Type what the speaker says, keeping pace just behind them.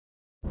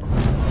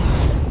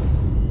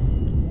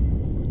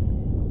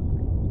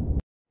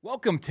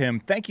Welcome,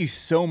 Tim. Thank you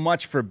so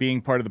much for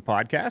being part of the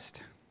podcast.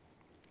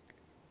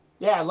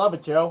 Yeah, I love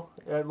it, Joe.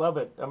 I love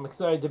it. I'm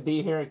excited to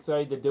be here,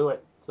 excited to do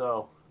it.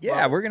 So, Yeah,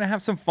 love it. we're gonna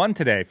have some fun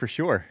today for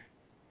sure.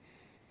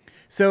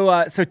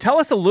 So tell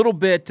us a little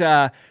bit.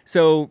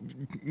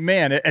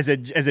 Man, as a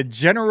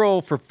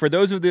general for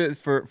those of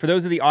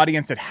the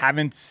audience that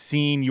haven't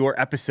seen your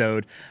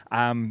episode,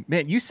 man,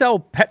 you sell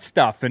pet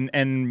stuff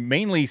and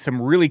mainly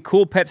some really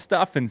cool pet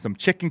stuff and some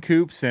chicken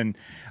coops. And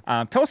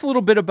tell us a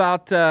little bit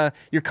about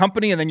your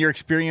company and then your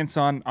experience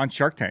on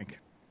Shark Tank.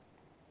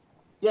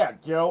 Yeah,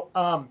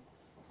 Joe.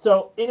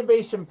 So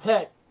Innovation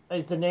Pet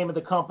is the name of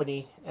the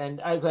company,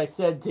 and as I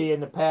said to you in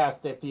the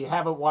past, if you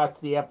haven't watched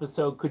the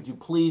episode, could you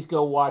please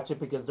go watch it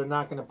because they're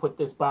not going to put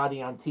this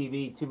body on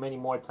TV too many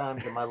more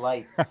times in my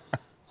life.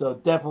 So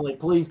definitely,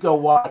 please go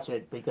watch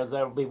it because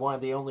that will be one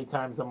of the only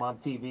times I'm on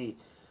TV.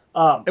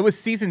 It was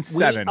season We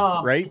 7,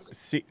 right?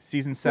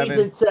 Season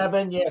 7.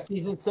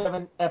 season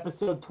 7,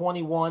 episode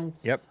 21.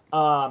 Yep.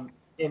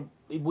 And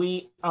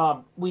we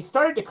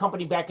started the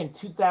company back in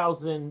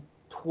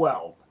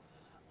 2012,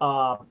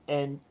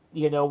 and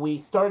we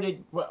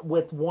started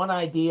with one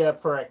idea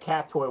for a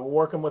cat toy. We're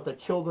working with a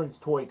children's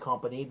toy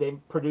company. They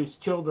produce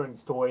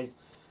children's toys,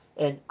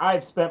 and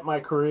I've spent my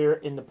career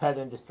in the pet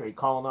industry,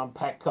 calling on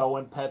Petco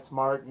and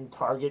PetSmart and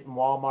Target and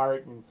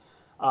Walmart,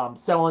 and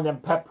selling them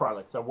pet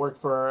products. I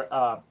worked for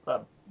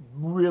a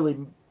really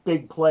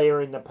big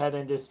player in the pet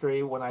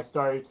industry when I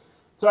started.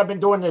 So I've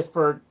been doing this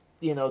for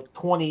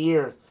 20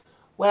 years.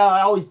 Well, I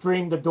always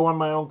dreamed of doing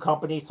my own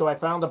company, so I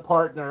found a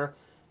partner,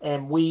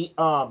 and we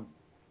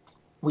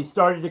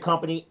started the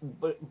company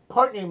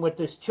partnering with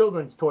this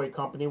children's toy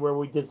company where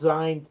we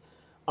designed.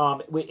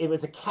 It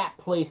was a cat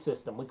play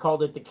system. We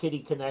called it the Kitty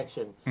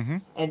Connection, Mm-hmm.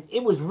 and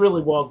it was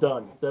really well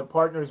done. The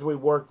partners we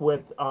worked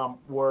with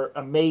were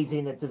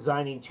amazing at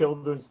designing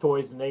children's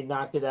toys, and they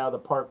knocked it out of the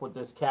park with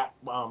this cat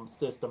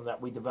system that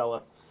we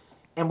developed.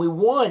 And we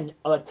won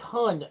a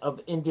ton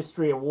of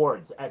industry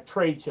awards at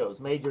trade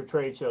shows, major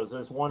trade shows.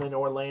 There's one in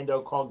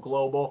Orlando called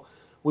Global.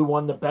 We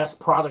won the best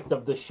product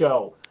of the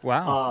show.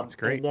 Wow, that's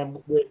great. And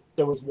then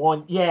there was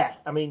one, yeah.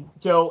 I mean,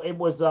 Joe, it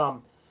was,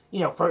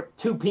 for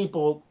two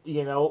people,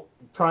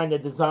 trying to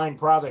design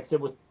products,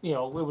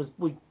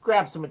 we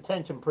grabbed some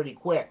attention pretty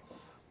quick.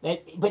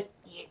 But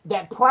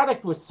that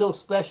product was so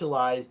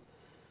specialized.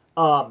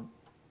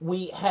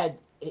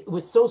 It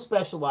was so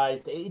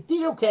specialized. It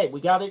did okay.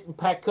 We got it in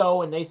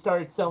Petco, and they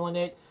started selling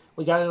it.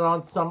 We got it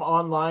on some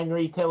online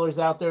retailers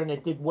out there, and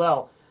it did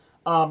well.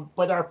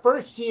 But our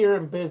first year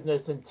in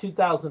business in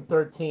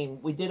 2013,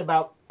 we did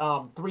about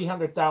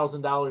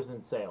 $300,000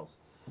 in sales.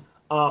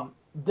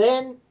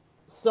 Then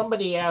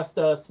somebody asked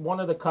us,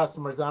 one of the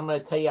customers, I'm going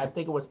to tell you, I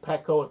think it was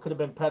Petco, it could have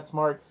been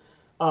PetSmart,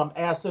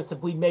 asked us if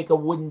we'd make a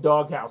wooden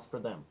doghouse for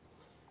them.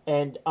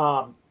 And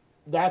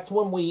that's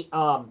when we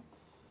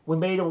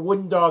made a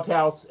wooden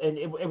doghouse, and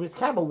it was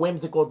kind of a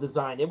whimsical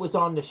design. It was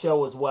on the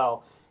show as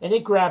well. And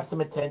it grabbed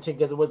some attention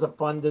because it was a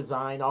fun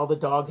design. All the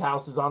dog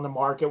houses on the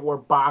market were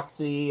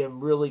boxy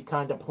and really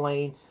kind of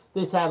plain.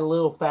 This had a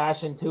little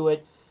fashion to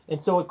it,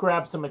 and so it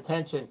grabbed some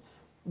attention.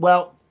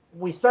 Well,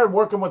 we started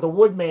working with a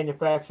wood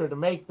manufacturer to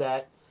make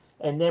that,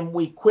 and then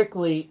we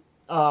quickly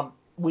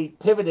we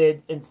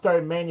pivoted and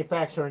started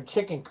manufacturing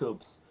chicken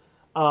coops,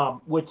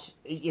 which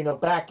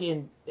back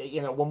in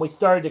when we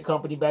started the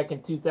company back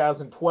in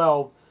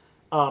 2012.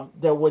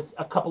 There was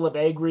a couple of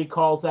egg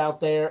recalls out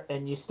there,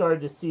 and you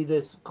started to see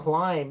this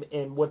climb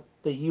in what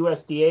the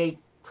USDA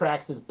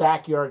tracks as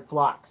backyard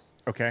flocks.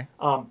 Okay.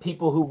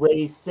 People who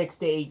raise 6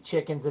 to 8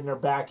 chickens in their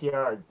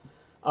backyard.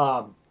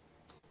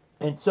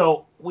 And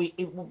so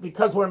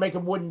because we're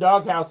making wooden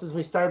dog houses,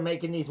 we started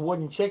making these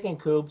wooden chicken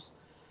coops,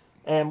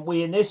 and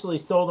we initially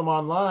sold them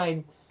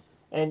online,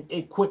 and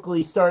it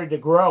quickly started to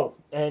grow.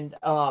 And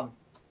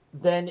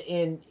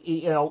then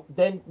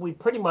we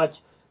pretty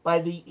much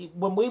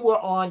when we were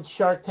on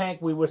Shark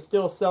Tank, we were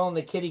still selling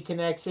the Kitty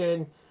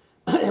Connection,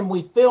 and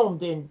we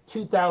filmed in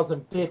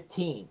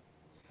 2015.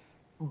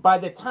 By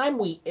the time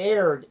we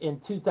aired in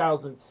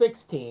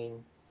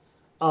 2016,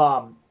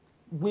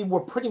 we were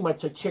pretty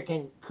much a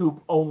chicken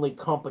coop only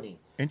company.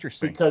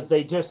 Interesting. Because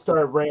they just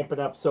started ramping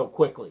up so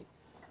quickly.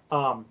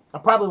 I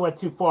probably went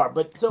too far,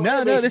 but so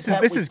no, this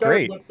is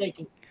great.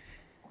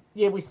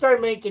 We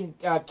started making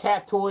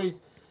cat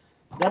toys.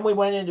 Then we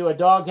went into a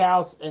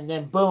doghouse, and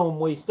then boom,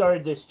 we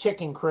started this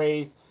chicken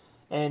craze,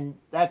 and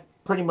that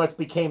pretty much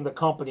became the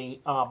company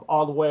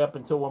all the way up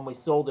until when we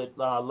sold it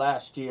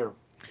last year.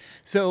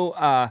 So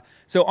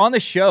on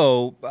the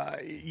show,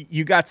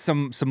 you got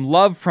some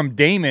love from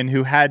Daymond,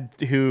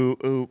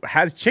 who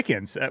has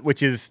chickens,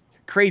 which is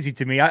crazy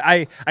to me.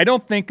 I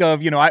don't think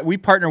of, we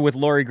partner with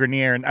Lori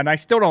Grenier, and I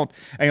still don't,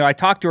 I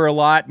talk to her a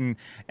lot,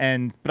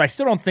 but I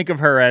still don't think of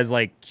her as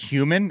like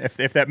human,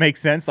 if that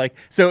makes sense. Like,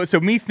 so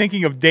me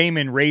thinking of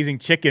Daymond raising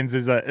chickens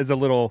is a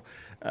little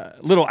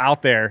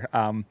out there.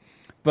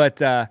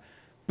 But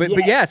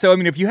yeah, so I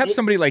mean, if you have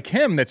somebody like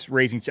him that's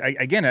raising,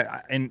 again,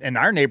 in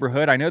our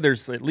neighborhood, I know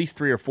there's at least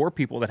 3 or 4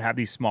 people that have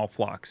these small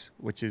flocks,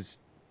 which is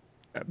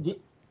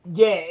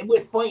yeah, it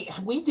was funny.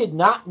 We did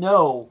not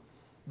know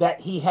that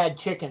he had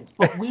chickens.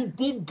 But we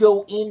did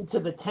go into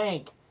the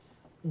tank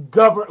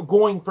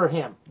going for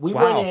him. We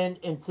went in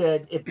and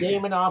said, if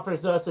Daymond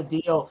offers us a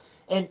deal,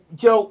 and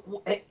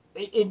Joe,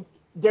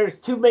 there's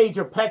two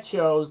major pet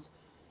shows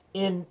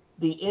in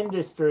the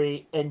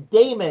industry, and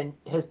Daymond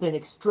has been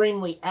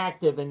extremely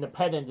active in the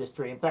pet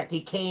industry. In fact,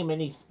 he came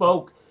and he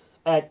spoke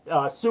at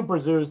Super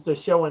Zoos, the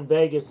show in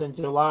Vegas in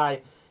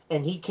July,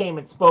 and he came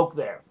and spoke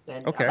there.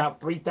 And about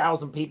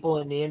 3,000 people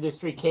in the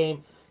industry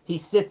came. He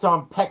sits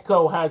on,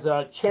 Petco has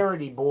a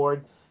charity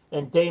board,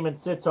 and Daymond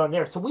sits on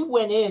there. So we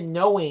went in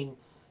knowing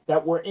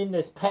that we're in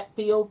this pet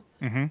field,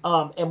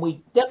 and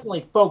we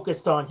definitely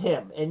focused on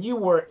him. And you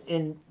were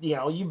in,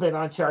 you've been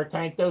on Shark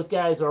Tank. Those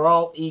guys are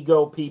all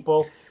ego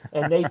people,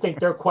 and they think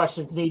their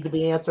questions need to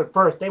be answered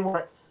first. They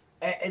were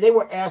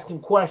asking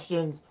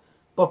questions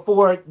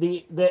before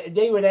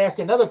they would ask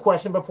another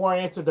question before I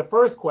answered the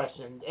first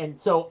question. And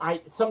so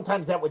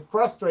sometimes that would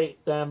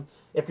frustrate them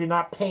if you're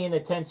not paying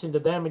attention to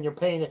them and you're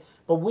paying it.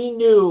 But we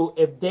knew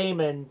if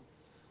Daymond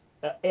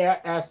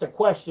asked a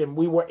question,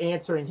 we were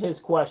answering his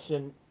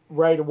question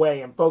right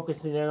away and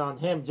focusing in on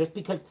him, just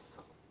because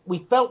we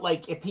felt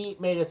like if he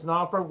made us an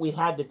offer, we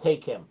had to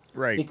take him.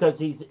 Right. Because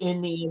he's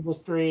in the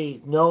industry,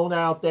 he's known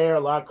out there,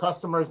 a lot of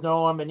customers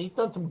know him, and he's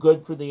done some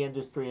good for the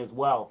industry as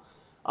well.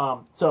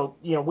 So,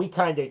 we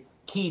kind of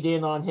keyed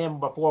in on him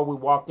before we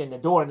walked in the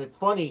door. And it's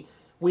funny,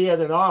 we had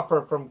an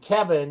offer from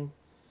Kevin,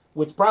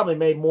 which probably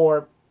made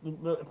more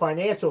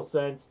financial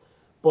sense,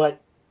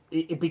 but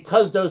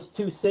because those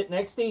two sit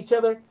next to each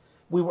other,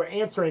 we were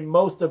answering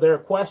most of their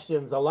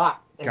questions a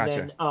lot. And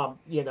then,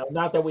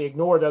 not that we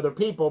ignored other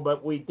people,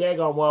 but we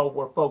daggone well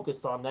were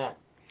focused on that.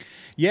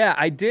 Yeah,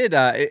 I did.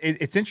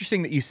 It's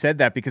interesting that you said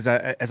that, because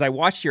as I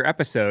watched your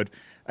episode,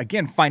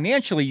 again,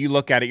 financially, you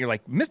look at it, you're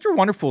like, Mr.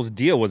 Wonderful's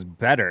deal was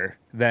better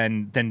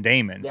than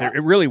Daymond's. Yeah.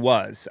 It really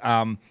was.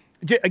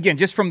 Again,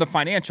 just from the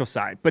financial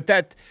side, but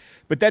that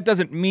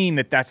doesn't mean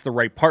that that's the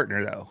right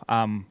partner,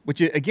 though.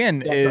 Which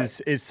again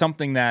is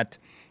something that,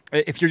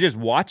 if you're just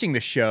watching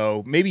the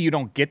show, maybe you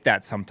don't get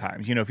that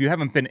sometimes. If you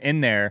haven't been in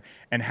there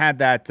and had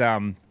that,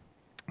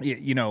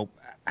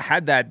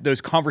 those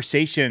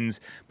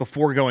conversations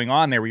before going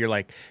on there, where you're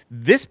like,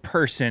 this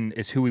person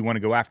is who we want to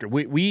go after.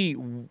 We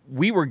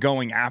were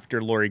going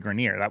after Lori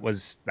Grenier. That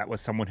was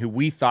someone who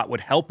we thought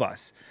would help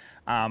us.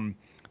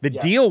 The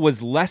deal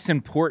was less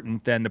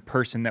important than the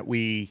person that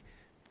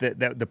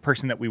the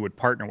person that we would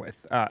partner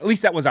with. At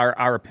least that was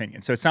our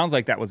opinion. So it sounds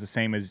like that was the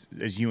same as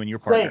you and your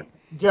partner. Same.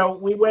 Joe,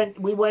 we went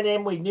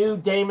in, we knew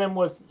Daymond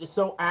was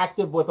so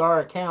active with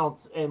our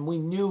accounts, and we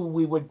knew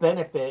we would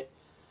benefit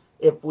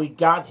if we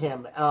got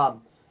him.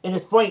 And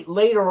it's funny,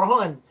 later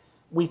on,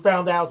 we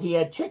found out he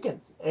had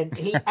chickens. And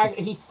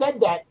he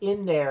said that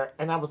in there,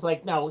 and I was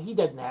like, no, he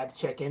doesn't have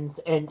chickens.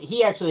 And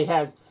he actually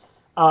has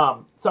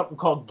something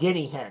called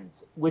guinea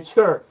hens, which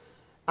are,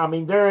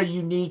 they're a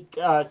unique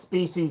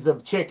species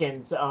of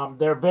chickens.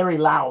 They're very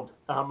loud.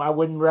 I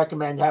wouldn't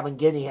recommend having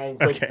guinea hens,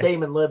 but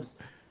Daymond lives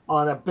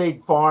on a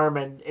big farm,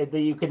 and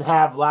you can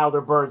have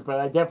louder birds,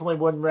 but I definitely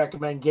wouldn't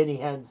recommend guinea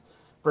hens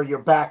for your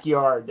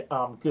backyard,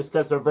 just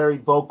because they're very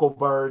vocal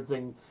birds,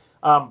 and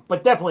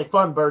but definitely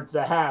fun birds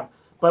to have.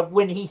 But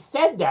when he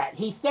said that,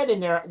 he said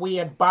in there,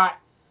 I bought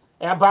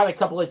a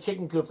couple of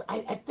chicken coops.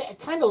 I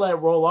kind of let it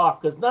roll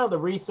off, because none of the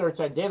research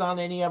I did on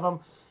any of them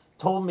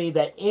told me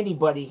that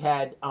anybody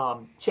had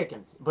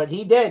chickens, but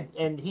he did,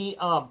 and we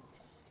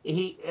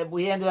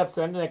ended up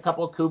sending a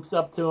couple of coops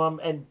up to him,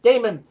 and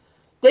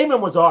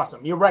Daymond was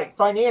awesome. You're right.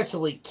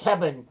 Financially,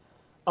 Kevin,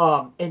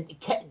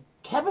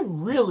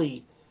 Kevin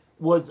really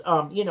was,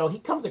 he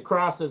comes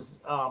across as,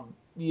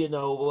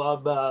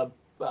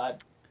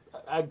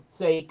 I'd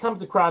say he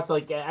comes across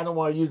like, I don't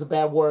want to use a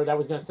bad word. I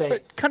was going to say,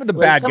 but kind of the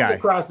bad guy. He comes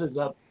across as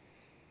the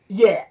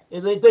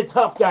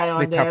tough guy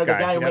on there, the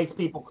guy who makes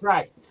people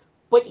cry.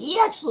 But he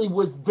actually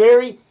was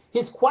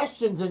his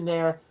questions in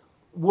there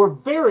were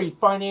very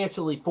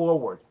financially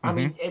forward.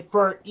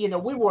 Mm-hmm.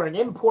 We were an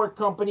import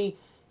company.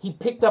 He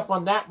picked up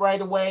on that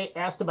right away,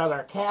 asked about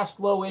our cash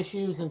flow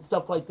issues and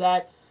stuff like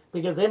that,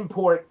 because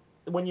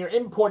when you're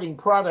importing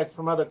products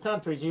from other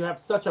countries, you have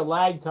such a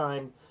lag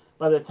time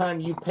by the time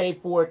you pay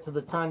for it to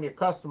the time your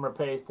customer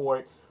pays for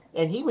it.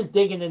 And he was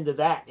digging into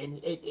that.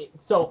 And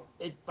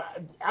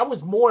I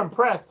was more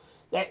impressed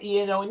that,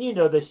 and you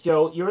know this,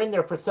 Joe, you're in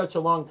there for such a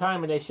long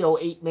time, and they show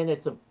 8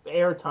 minutes of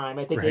airtime.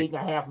 I think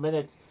 8.5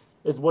 minutes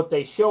is what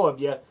they show of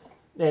you.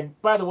 And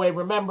by the way,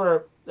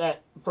 remember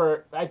that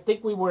I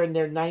think we were in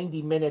there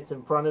 90 minutes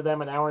in front of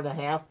them, an hour and a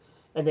half,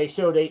 and they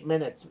showed 8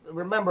 minutes.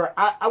 Remember,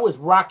 I was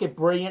rocket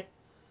brilliant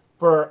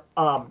for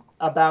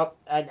about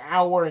an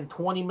hour and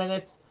 20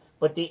 minutes,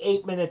 but the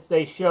 8 minutes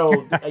they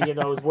showed,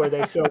 is where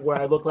they showed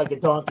where I look like a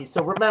donkey.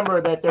 So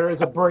remember that there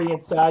is a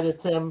brilliant side of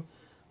Tim,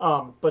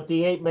 but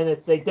the 8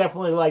 minutes, they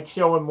definitely like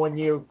showing when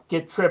you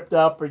get tripped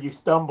up or you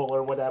stumble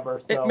or whatever.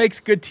 So it makes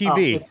good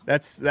TV.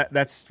 That's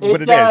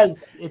what it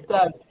is. It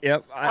does.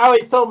 Yep. I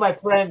always told my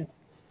friends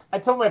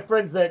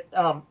that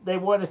they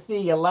want to see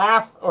you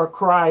laugh or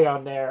cry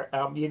on there.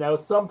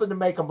 Something to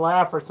make them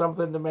laugh or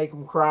something to make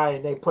them cry,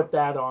 and they put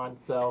that on.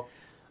 So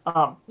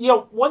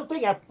One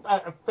thing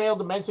I failed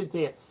to mention to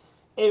you,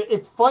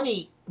 it's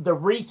funny the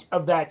reach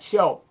of that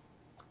show.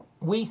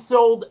 We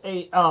sell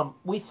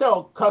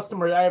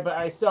customers.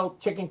 I sell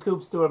chicken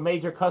coops to a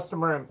major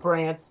customer in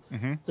France.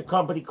 Mm-hmm. It's a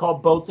company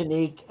called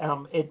Botanique.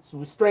 It's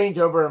strange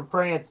over in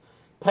France.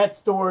 Pet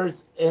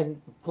stores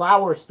and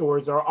flower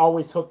stores are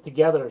always hooked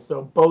together.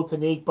 So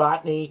Botanique,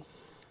 Botany,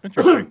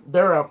 Interesting.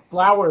 they're a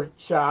flower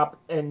shop,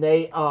 and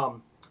they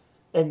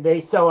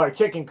sell our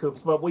chicken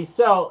coops. But we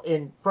sell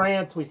in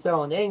France, we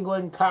sell in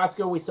England,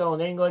 Costco, we sell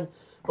in England,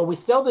 but we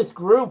sell this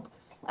group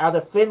out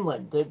of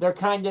Finland. They're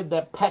kind of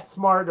the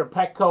PetSmart or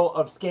Petco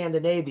of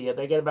Scandinavia.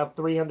 They get about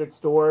 300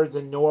 stores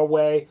in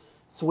Norway,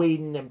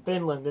 Sweden, and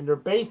Finland, and they're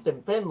based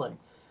in Finland.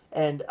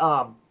 And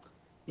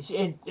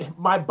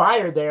my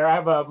buyer there, I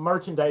have a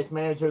merchandise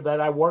manager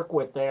that I work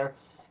with there,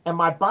 and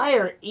my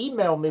buyer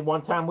emailed me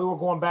one time. We were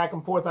going back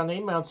and forth on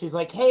email, and she's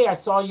like, "Hey, I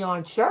saw you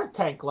on Shark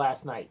Tank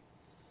last night."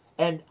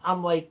 And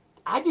I'm like,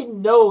 I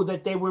didn't know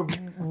that they were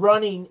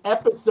running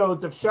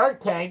episodes of Shark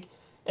Tank.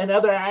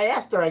 I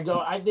asked her, I go,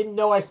 I didn't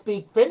know I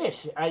speak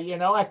Finnish.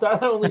 I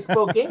thought I only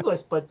spoke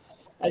English, but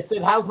I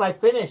said, how's my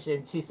Finnish?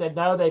 And she said,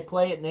 no, they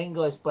play it in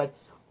English. But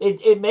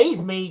it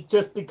amazed me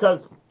just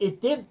because it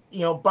did,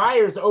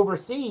 buyers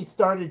overseas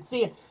started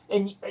seeing.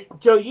 And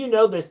Joe, you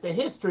know this, the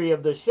history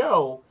of the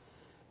show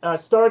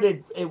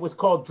started, it was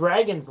called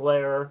Dragon's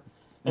Lair,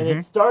 and Mm-hmm.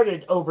 it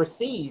started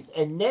overseas,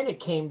 and then it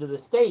came to the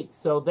States.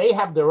 So they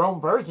have their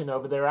own version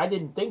over there. I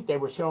didn't think they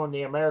were showing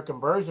the American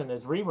version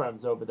as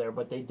reruns over there,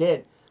 but they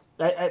did.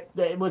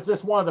 It was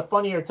just one of the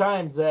funnier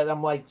times that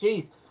I'm like,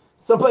 geez,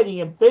 somebody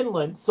in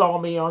Finland saw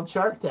me on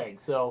Shark Tank.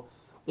 So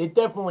it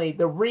definitely,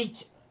 the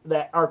reach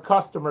that our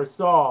customers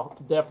saw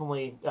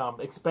definitely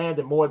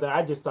expanded more than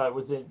I just thought it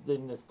was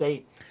in the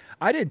States.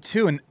 I did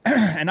too, and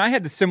and I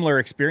had the similar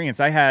experience.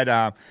 I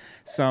had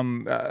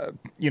some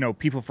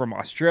people from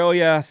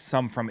Australia,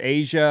 some from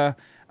Asia,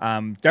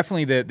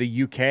 definitely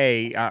the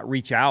UK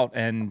reach out,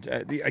 and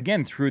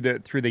again through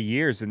the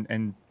years,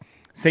 and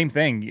same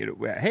thing.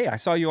 Hey, I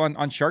saw you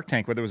on Shark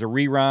Tank, whether it was a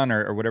rerun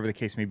or whatever the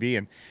case may be,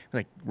 and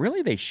like,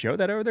 really, they show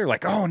that over there?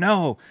 Like, oh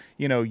no,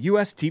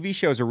 U.S. TV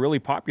shows are really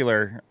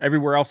popular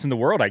everywhere else in the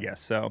world, I guess.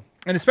 So,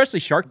 and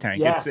especially Shark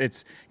Tank, Yeah.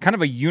 it's kind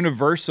of a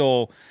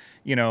universal.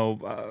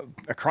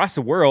 Across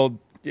the world,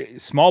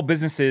 small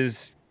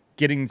businesses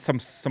getting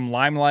some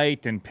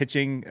limelight and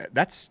pitching.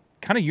 That's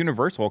kind of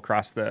universal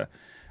across the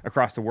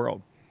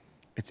world.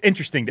 It's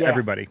interesting to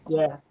everybody.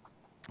 Yeah.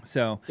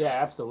 So Yeah,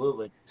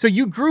 absolutely. So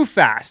you grew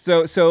fast.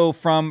 So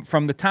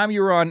from the time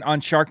you were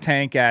on Shark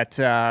Tank at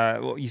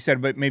you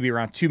said maybe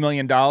around $2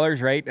 million,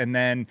 right? And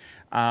then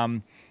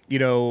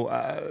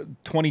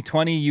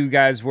 2020, you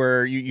guys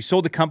were you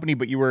sold the company,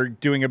 but you were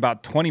doing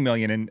about 20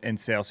 million in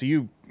sales. So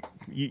you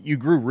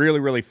grew really,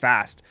 really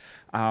fast.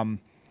 Man,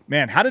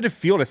 how did it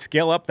feel to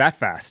scale up that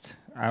fast?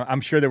 I'm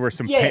sure there were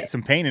some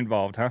pain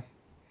involved, huh?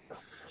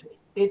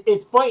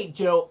 It's funny,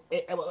 Joe.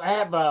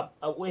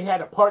 We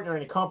had a partner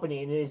in the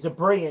company, and he's a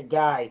brilliant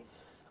guy.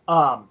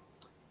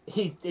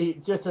 He's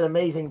just an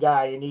amazing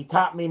guy, and he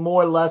taught me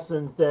more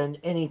lessons than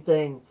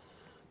anything.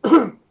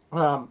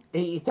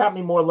 He taught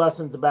me more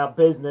lessons about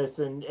business,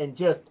 and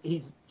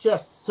he's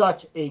just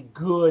such a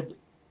good,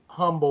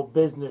 humble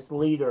business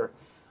leader.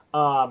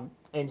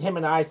 And him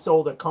and I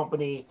sold a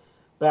company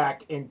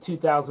back in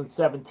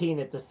 2017.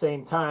 At the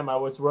same time, I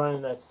was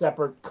running a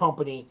separate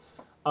company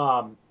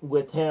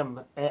with him,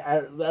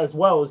 as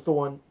well as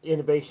doing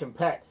Innovation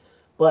Pet.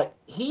 But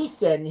he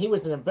said, and he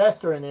was an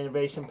investor in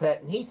Innovation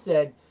Pet, and he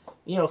said,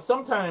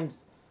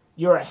 sometimes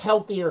you're a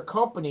healthier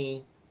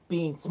company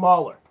being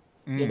smaller.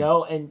 And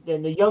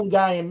the young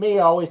guy in me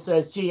always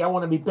says, gee, I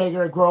want to be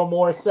bigger, grow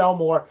more, sell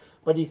more.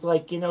 But he's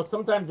like,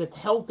 sometimes it's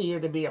healthier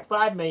to be a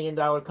 $5 million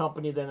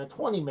company than a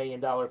 $20 million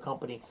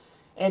company.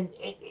 And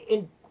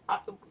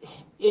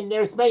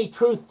there's many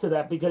truths to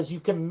that, because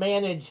you can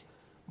manage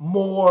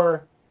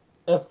more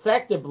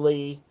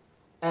effectively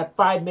at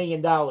 $5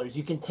 million.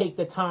 You can take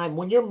the time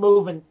when you're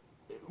moving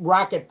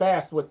rocket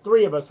fast with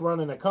three of us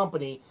running a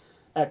company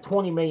at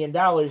 $20 million.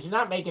 You're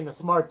not making the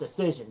smart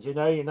decisions.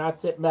 You're not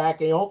sitting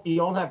back. You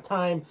don't have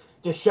time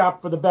to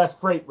shop for the best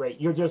freight rate.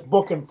 You're just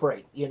booking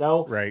freight,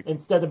 Right.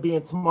 instead of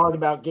being smart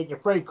about getting your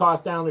freight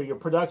costs down or your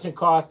production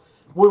costs.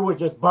 We were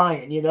just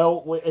buying,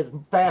 as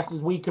fast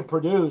as we could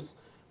produce,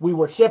 we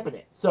were shipping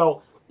it.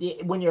 So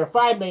when you're a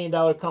 $5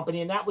 million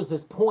company, and that was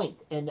his point.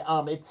 And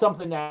it's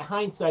something that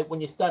hindsight, when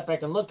you step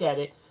back and look at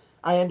it,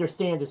 I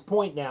understand his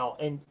point now.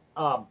 And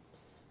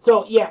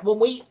so, yeah,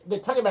 they're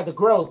talking about the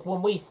growth.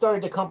 When we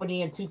started the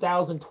company in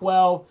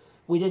 2012,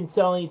 we didn't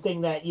sell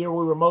anything that year.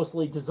 We were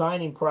mostly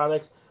designing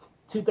products.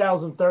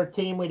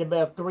 2013, we had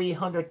about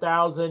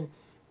 300,000.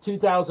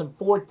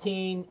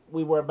 2014,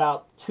 we were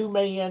about 2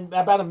 million,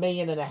 about $1.5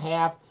 million.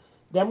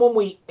 Then when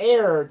we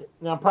aired,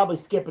 now I'm probably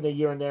skipping a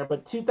year in there,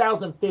 but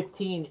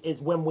 2015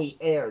 is when we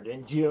aired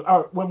in June,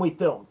 or when we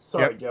filmed.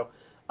 Sorry, Joe.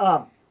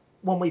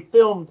 When we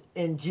filmed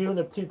in June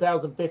of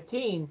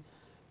 2015,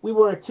 we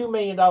were a $2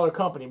 million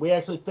company. We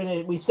actually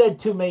finished. We said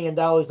 $2 million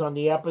on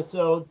the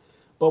episode,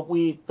 but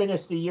we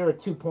finished the year at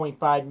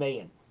 2.5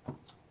 million.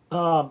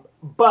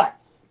 But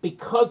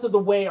because of the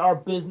way our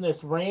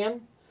business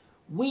ran,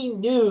 we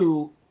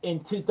knew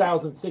in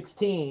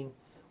 2016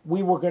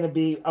 we were going to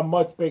be a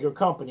much bigger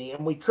company,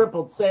 and we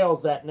tripled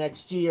sales that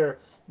next year.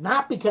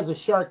 Not because of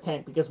Shark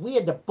Tank, because we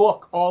had to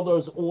book all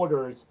those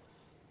orders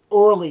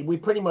early. We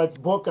pretty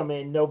much book them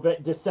in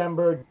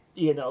December,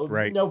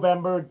 Right.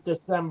 November,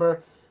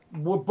 December.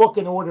 We're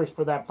booking orders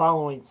for that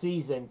following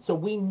season. So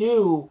we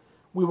knew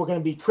we were going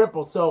to be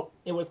triple. So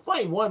it was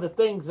funny. One of the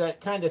things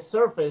that kind of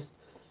surfaced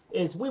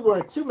is we were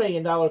a $2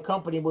 million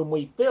company when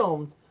we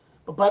filmed,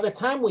 but by the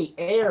time we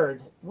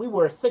aired, we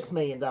were a $6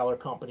 million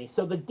company.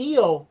 So the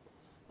deal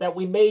that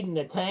we made in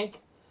the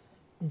tank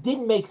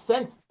didn't make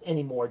sense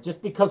anymore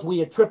just because we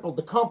had tripled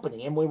the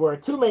company and we were a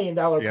 $2 million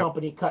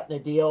company cutting a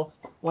deal.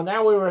 Well,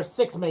 now we were a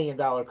 $6 million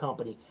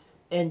company.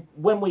 And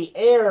when we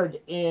aired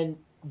in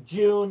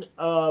June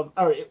of,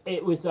 or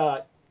it was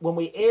when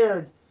we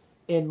aired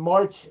in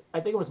March, I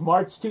think it was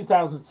March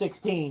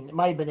 2016, it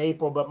might have been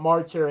April, but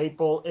March or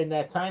April in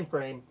that time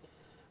frame,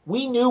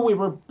 we knew we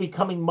were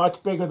becoming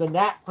much bigger than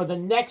that for the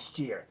next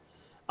year.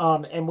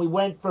 And we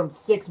went from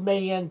 6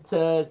 million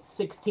to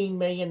 16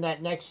 million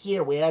that next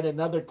year. We had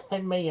another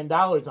 $10 million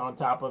on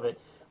top of it.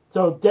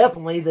 So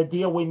definitely the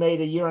deal we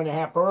made a year and a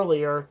half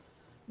earlier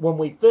when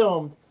we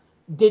filmed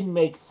didn't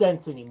make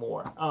sense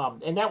anymore.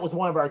 And that was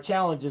one of our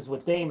challenges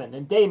with Daymond.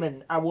 And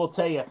Daymond, I will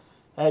tell you,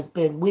 has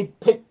been, we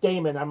picked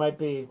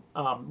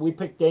Daymond, we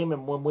picked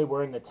Daymond when we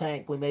were in the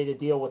tank. We made a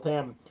deal with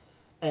him.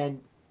 And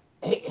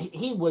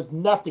he was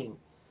nothing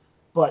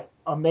but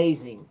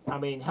amazing. I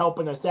mean,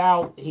 helping us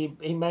out. He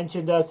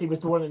mentioned us. He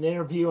was doing an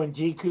interview in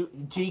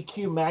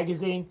GQ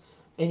magazine,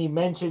 and he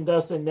mentioned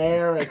us in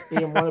there as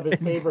being one of his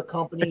favorite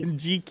companies.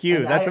 GQ.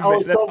 And That's I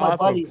always that's told my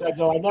awesome. buddies, I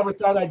go, I never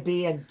thought I'd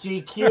be in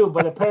GQ,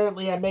 but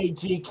apparently I made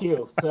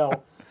GQ.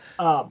 So,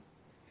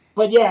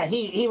 but yeah,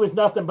 he was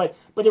nothing. But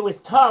it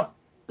was tough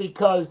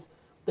because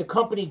the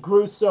company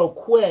grew so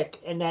quick,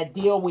 and that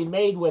deal we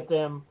made with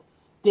them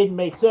didn't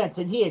make sense,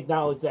 and he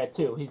acknowledged that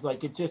too. He's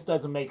like, it just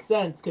doesn't make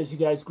sense because you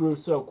guys grew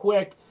so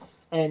quick,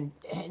 and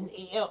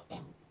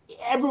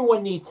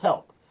everyone needs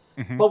help.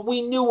 But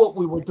we knew what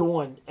we were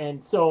doing,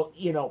 and so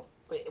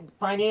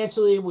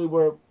financially we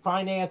were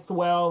financed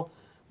well.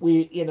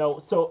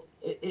 So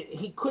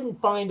he couldn't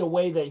find a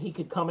way that he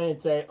could come in and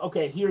say,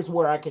 okay, here's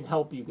where I can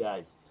help you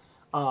guys.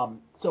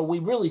 So we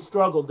really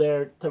struggled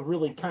there to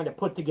really kind of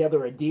put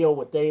together a deal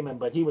with Daymond,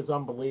 but he was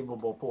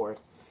unbelievable for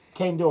us.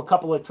 Came to a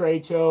couple of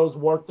trade shows,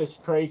 worked the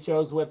trade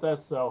shows with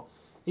us, so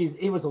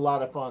he was a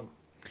lot of fun.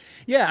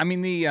 Yeah, I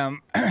mean the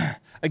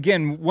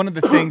again, one of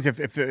the things if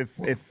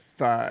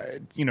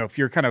if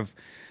you're kind of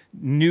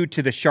new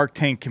to the Shark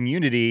Tank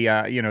community,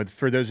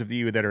 for those of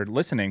you that are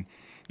listening,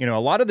 a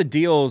lot of the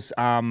deals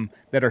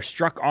that are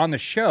struck on the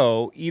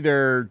show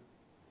either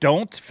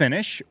don't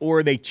finish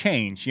or they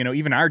change.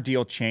 Even our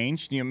deal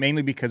changed,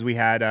 mainly because we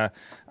had a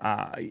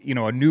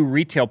new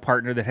retail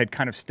partner that had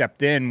kind of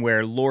stepped in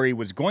where Lori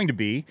was going to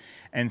be.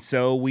 And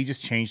so we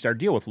just changed our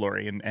deal with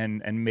Lori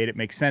and made it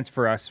make sense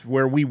for us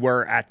where we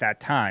were at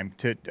that time.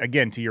 To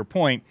your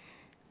point,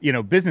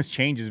 business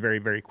changes very,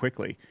 very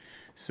quickly.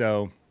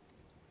 So,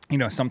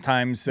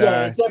 sometimes.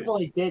 Yeah, it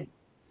definitely did.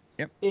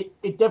 Yep.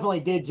 It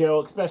definitely did,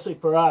 Joe, especially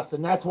for us.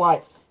 And that's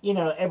why,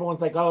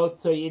 everyone's like, oh,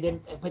 so you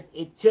didn't, but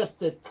it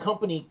just, the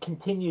company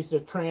continues to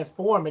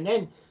transform. And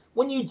then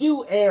when you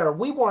do air,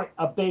 we weren't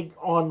a big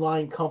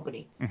online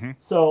company.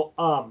 So,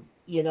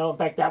 in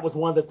fact, that was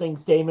one of the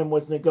things Daymond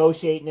was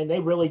negotiating, and they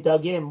really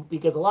dug in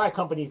because a lot of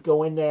companies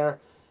go in there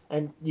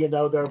and,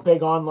 they're a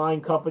big online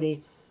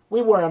company.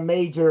 We were a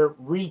major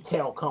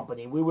retail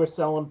company. We were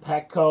selling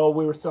Petco,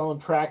 we were selling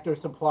Tractor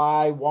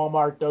Supply,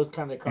 Walmart, those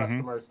kind of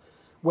customers,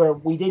 where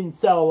we didn't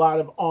sell a lot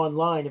of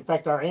online. In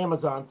fact, our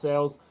Amazon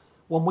sales,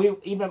 when we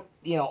even,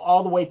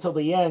 all the way till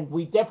the end,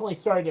 we definitely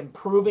started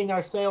improving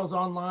our sales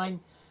online.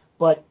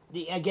 But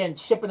again,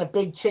 shipping a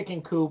big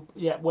chicken coop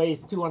that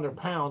weighs 200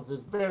 pounds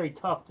is very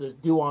tough to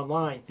do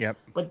online. Yep.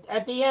 But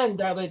at the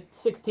end, out of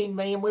 16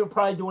 million, we were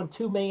probably doing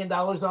 $2 million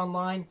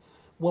online.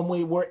 When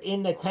we were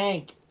in the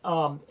tank,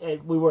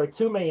 we were a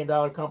 $2 million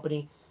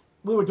company.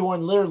 We were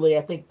doing literally,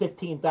 I think,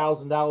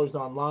 $15,000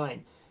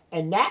 online.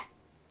 And that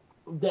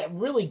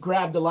really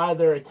grabbed a lot of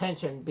their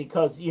attention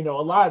because, a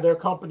lot of their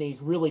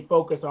companies really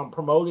focus on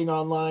promoting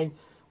online.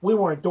 We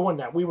weren't doing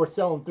that. We were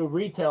selling through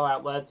retail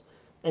outlets.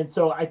 And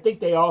so I think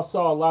they all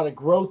saw a lot of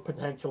growth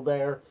potential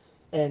there.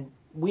 And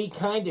we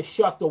kind of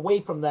shucked away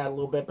from that a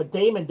little bit. But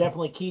Daymond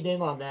definitely keyed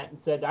in on that and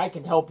said, I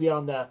can help you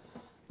on the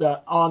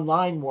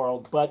online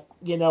world. But,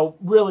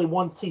 really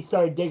once he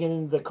started digging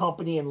into the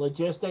company and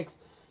logistics,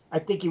 I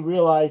think he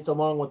realized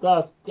along with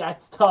us,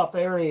 that's a tough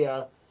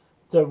area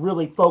to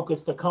really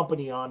focus the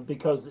company on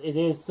because it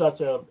is such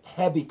a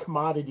heavy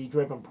commodity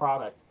driven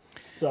product.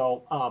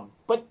 So,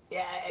 but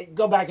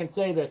go back and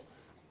say this,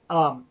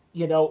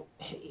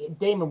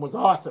 Daymond was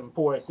awesome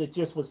for us. It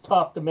just was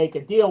tough to make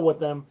a deal with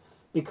them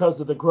because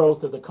of the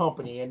growth of the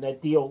company, and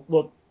that deal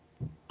looked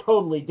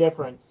totally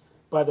different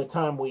by the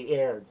time we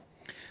aired.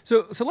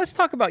 So let's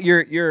talk about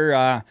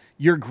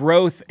your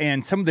growth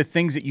and some of the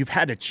things that you've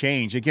had to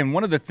change. Again,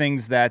 one of the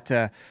things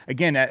that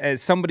again,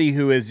 as somebody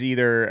who is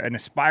either an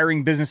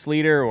aspiring business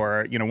leader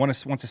or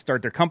wants to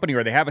start their company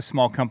or they have a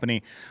small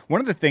company,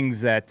 one of the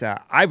things that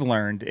I've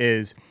learned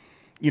is,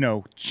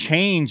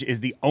 change is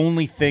the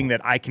only thing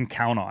that I can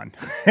count on.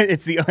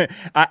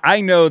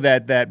 I know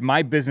that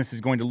my business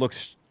is going to look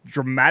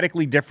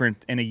dramatically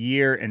different in a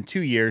year and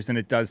 2 years than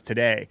it does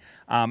today.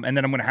 And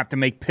then I'm going to have to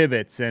make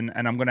pivots and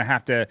I'm going to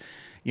have to,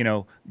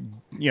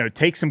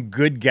 take some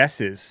good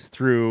guesses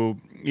through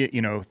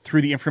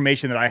the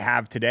information that I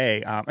have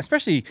today.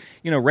 Especially,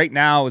 right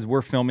now as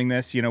we're filming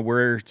this,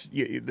 we're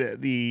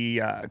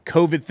the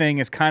COVID thing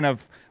is kind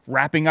of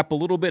wrapping up a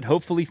little bit,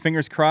 hopefully,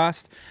 fingers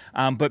crossed.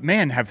 But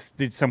man,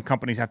 did some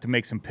companies have to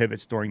make some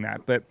pivots during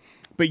that. But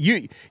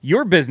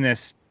your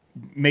business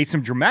made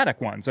some dramatic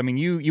ones. I mean,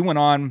 you went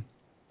on,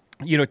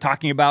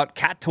 talking about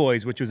cat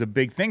toys, which was a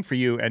big thing for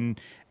you,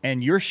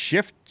 and your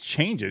shift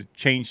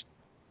changed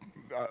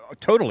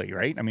totally,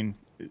 right? I mean,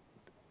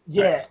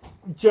 yeah,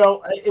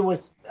 Joe, it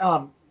was.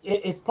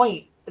 It's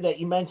funny that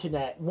you mentioned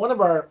that. One of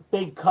our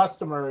big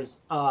customers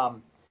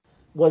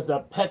was a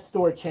pet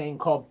store chain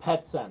called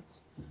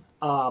PetSense,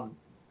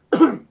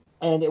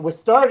 and it was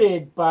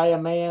started by a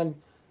man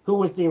who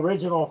was the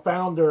original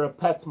founder of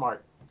PetSmart,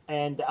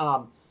 and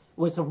it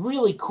was a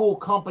really cool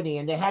company.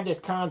 And they had this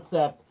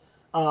concept.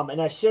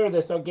 And I share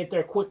this, I'll get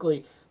there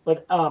quickly,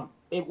 but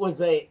it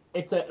was a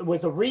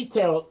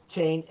retail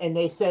chain, and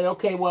they said,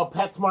 okay, well,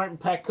 PetSmart and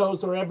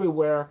Petco's are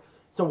everywhere,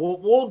 so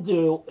what we'll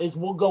do is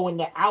we'll go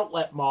into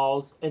outlet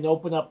malls and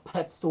open up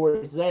pet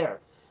stores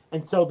there.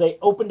 And so they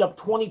opened up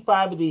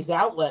 25 of these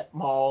outlet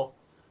mall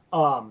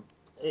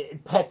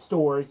pet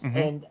stores,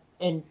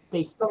 and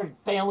they started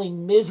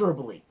failing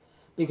miserably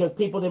because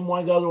people didn't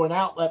want to go to an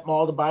outlet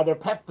mall to buy their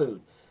pet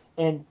food.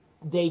 And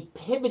they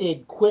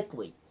pivoted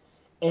quickly.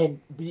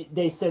 And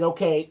they said,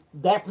 okay,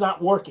 that's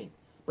not working.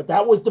 But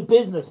that was the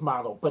business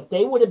model. But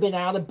they would have been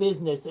out of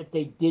business if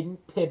they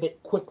didn't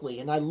pivot quickly.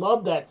 And I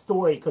love that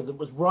story because it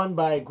was run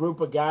by a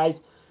group of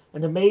guys,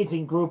 an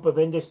amazing group of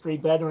industry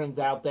veterans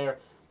out there.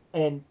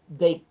 And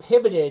they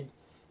pivoted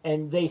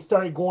and they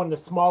started going to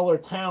smaller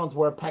towns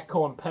where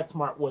Petco and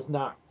PetSmart was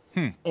not.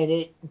 And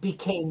it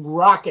became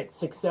rocket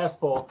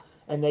successful.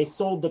 And they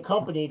sold the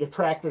company to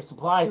Tractor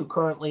Supply, who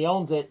currently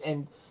owns it.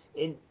 And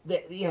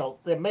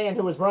the man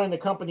who was running the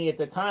company at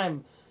the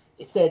time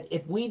said,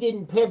 if we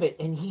didn't pivot,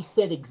 and he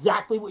said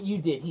exactly what you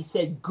did. He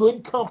said,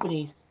 good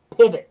companies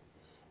pivot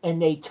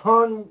and they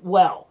turn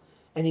well.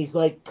 And he's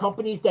like,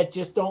 companies that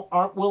just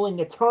aren't willing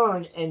to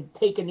turn and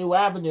take a new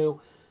avenue,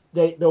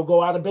 they'll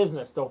go out of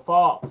business. They'll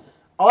fall.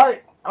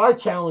 Our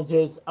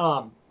challenges,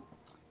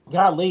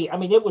 golly, I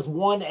mean, it was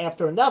one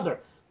after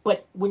another.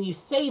 But when you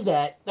say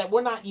that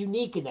we're not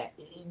unique in that,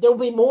 there'll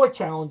be more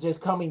challenges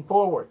coming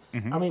forward.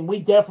 I mean, we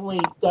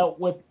definitely dealt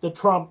with the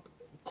Trump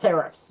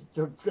tariffs.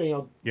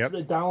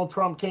 Donald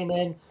Trump came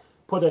in,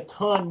 put a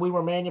ton. We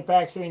were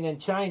manufacturing in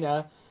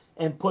China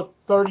and put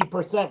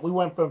 30%. We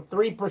went from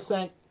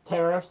 3%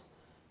 tariffs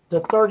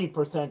to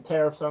 30%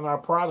 tariffs on our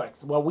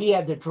products. Well, we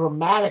had to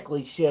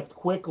dramatically shift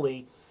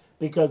quickly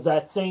because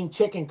that same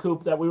chicken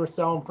coop that we were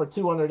selling for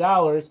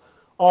 $200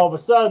 all of a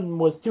sudden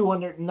was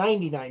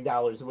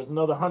 $299. It was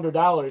another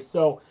 $100.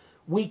 So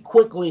we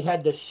quickly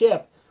had to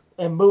shift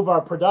and move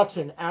our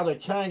production out of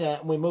China,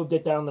 and we moved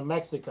it down to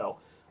Mexico,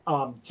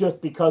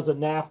 just because of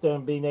NAFTA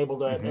and being able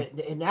to.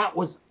 And that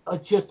was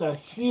just a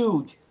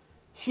huge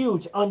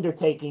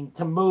undertaking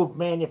to move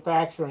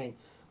manufacturing.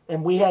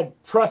 And we had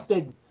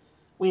trusted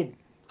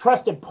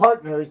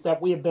partners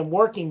that we have been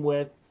working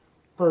with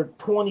for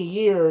 20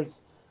 years.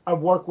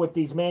 I've worked with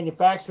these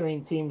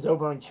manufacturing teams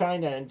over in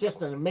China, and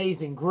just an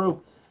amazing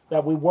group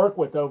that we work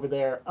with over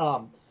there.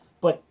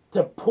 But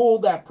to pull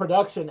that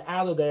production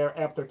out of there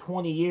after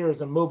 20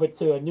 years and move it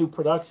to a new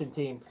production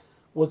team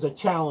was a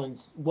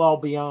challenge well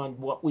beyond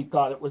what we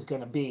thought it was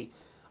going to be.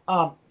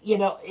 That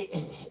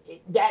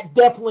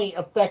definitely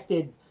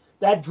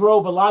that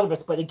drove a lot of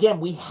us. But again,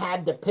 we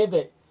had to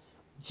pivot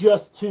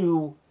just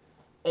to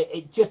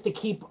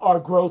keep our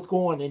growth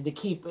going and to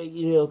keep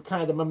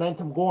kind of the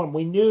momentum going.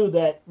 We knew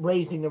that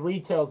raising the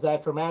retails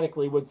that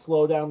dramatically would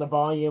slow down the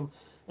volume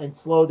and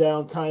slow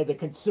down kind of the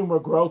consumer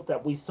growth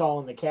that we saw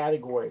in the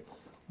category.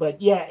 But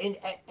yeah, and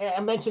I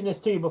mentioned this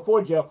to you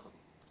before, Joe,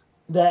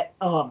 that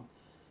when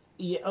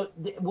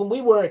we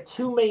were a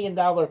 $2 million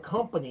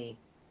company,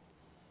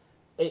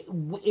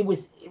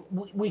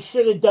 we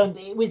should have done.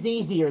 It was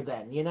easier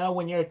then.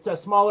 When it's a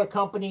smaller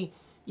company,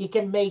 you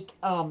can make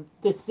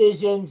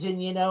decisions,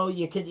 and you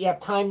have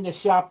time to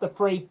shop the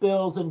freight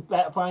bills and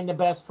find the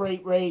best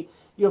freight rate.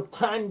 You have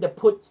time to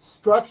put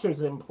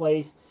structures in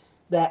place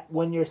that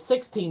when you're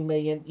 16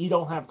 million, you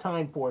don't have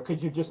time for,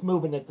 because you're just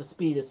moving at the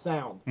speed of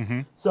sound.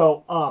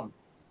 So,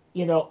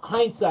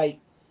 hindsight,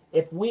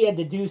 if we had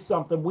to do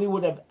something, we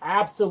would have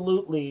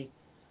absolutely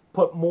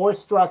put more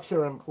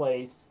structure in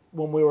place.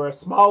 When we were a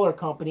smaller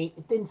company,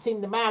 it didn't seem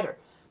to matter,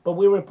 but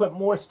we would put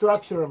more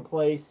structure in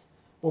place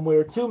When we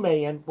were 2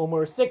 million, when we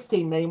were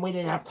 16 million, we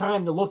didn't have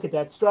time to look at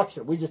that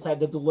structure. We just had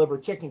to deliver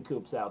chicken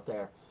coops out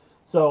there.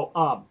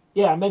 So,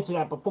 yeah, I mentioned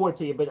that before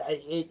to you, but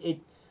if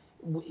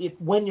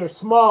when you're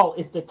small,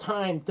 it's the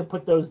time to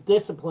put those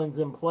disciplines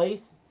in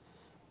place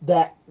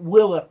that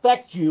will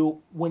affect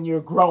you when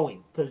you're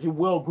growing, because you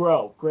will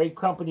grow. Great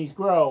companies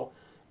grow.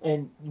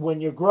 And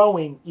when you're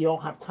growing, you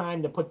don't have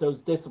time to put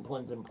those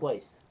disciplines in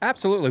place.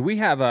 Absolutely. We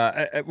have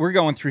we're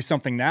going through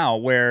something now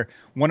where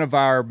one of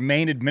our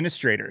main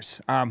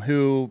administrators,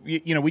 who,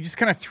 we just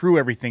kind of threw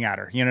everything at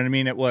her. You know what I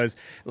mean? It was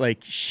like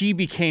she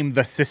became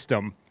the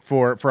system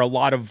for a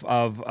lot of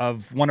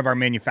one of our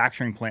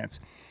manufacturing plants.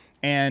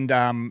 And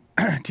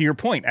to your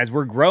point, as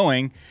we're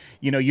growing,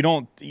 you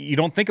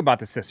don't think about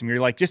the system. You're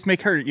like, just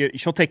make her.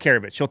 She'll take care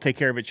of it. She'll take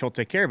care of it. She'll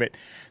take care of it.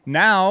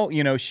 Now,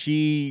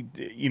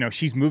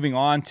 she's moving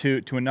on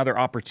to another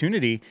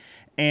opportunity,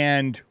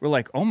 and we're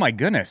like, oh my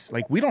goodness,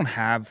 like we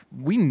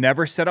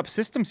never set up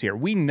systems here.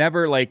 We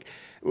never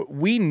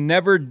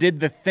did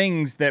the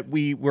things that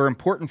were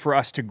important for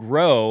us to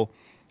grow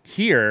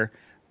here.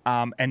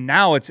 And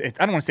now it's I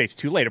don't want to say it's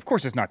too late. Of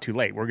course, it's not too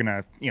late. We're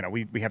gonna,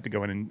 we have to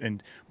go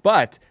in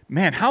but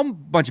man, how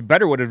much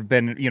better would it have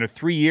been,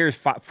 3 years,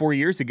 4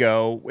 years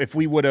ago if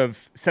we would have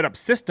set up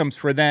systems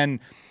for then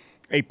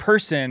a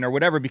person or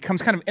whatever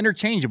becomes kind of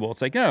interchangeable.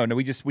 It's like, no,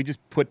 we just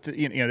put,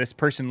 this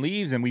person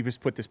leaves and we just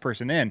put this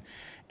person in.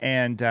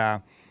 And,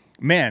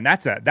 man,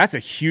 that's a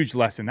huge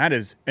lesson. That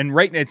is, and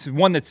it's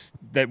one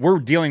that we're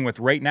dealing with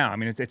right now. I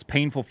mean, it's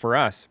painful for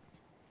us.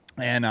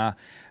 And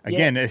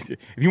again, if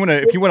you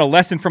want a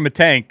lesson from a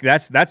tank,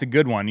 that's a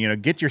good one.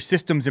 Get your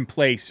systems in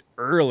place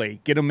early,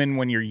 get them in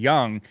when you're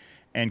young,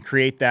 and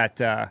create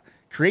that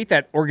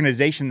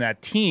organization,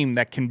 that team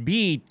that can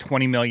be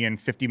 20 million,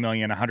 50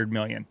 million, 100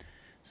 million.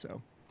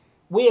 So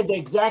we had the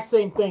exact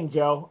same thing,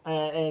 Joe,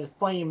 and it's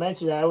funny you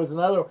mentioned that. It was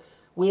another.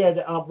 We had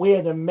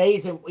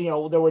amazing.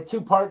 There were 2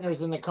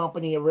 partners in the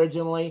company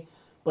originally,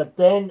 but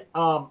then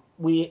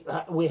we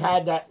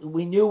had that.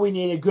 We knew we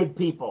needed good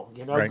people.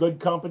 Right.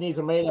 Good companies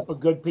are made up of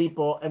good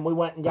people, and we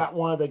went and got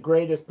one of the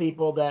greatest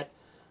people that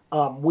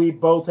we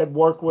both had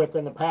worked with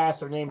in the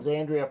past. Her name's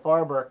Andrea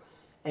Farber,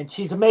 and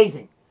she's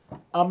amazing,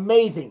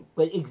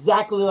 but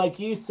exactly like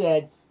you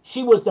said.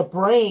 She was the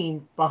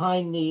brain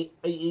behind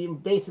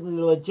basically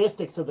the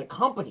logistics of the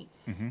company.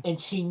 Mm-hmm.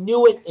 And she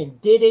knew it and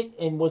did it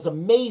and was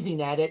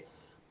amazing at it.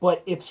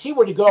 But if she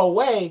were to go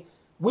away,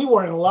 we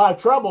were in a lot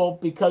of trouble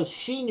because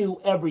she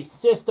knew every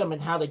system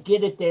and how to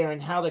get it there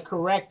and how to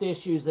correct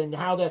issues and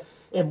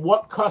and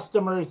what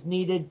customers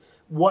needed,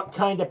 what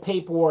kind of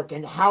paperwork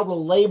and how to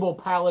label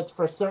pallets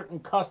for certain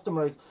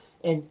customers.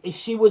 And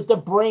she was the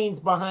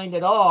brains behind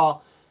it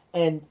all.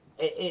 And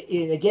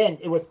again,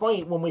 it was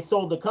funny when we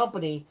sold the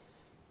company.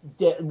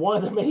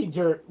 One of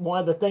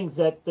the things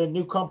that the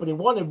new company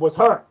wanted was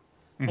her.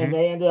 Mm-hmm. And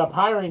they ended up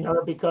hiring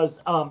her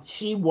because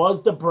she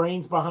was the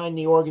brains behind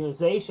the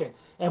organization.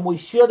 And we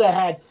should have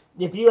had,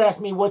 if you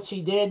ask me what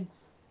she did,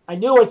 I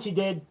knew what she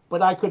did,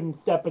 but I couldn't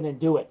step in and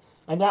do it.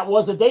 And that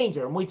was a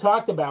danger. And we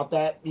talked about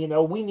that.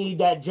 We need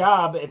that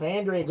job. If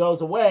Andrea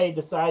goes away,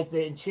 decides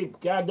that,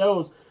 and God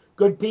knows,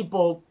 good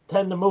people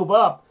tend to move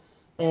up.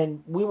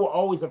 And we were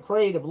always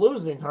afraid of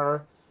losing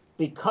her,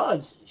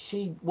 because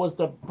she was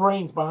the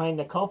brains behind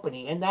the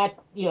company. And that,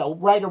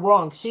 right or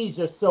wrong, she's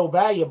just so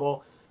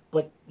valuable.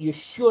 But you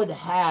should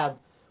have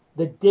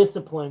the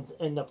disciplines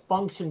and the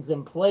functions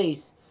in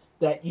place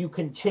that you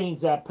can change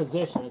that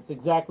position. It's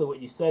exactly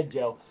what you said,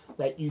 Joe,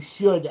 that you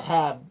should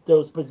have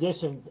those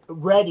positions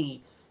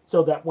ready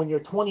so that when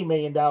you're $20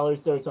 million,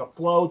 there's a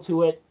flow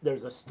to it,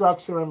 there's a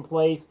structure in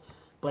place.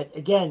 But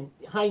again,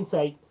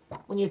 hindsight,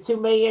 when you're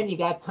 $2 million, you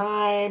got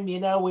time,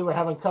 we were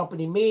having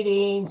company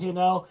meetings,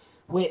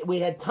 We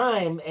had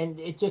time, and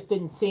it just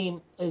didn't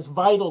seem as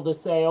vital to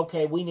say,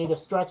 okay, we need a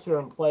structure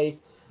in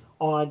place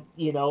on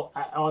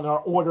our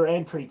order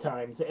entry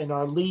times and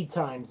our lead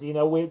times.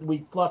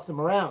 We'd flux them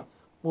around.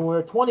 When we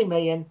were 20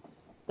 million,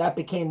 that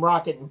became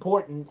rocket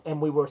important, and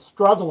we were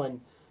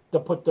struggling to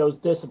put those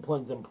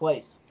disciplines in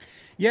place.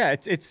 Yeah,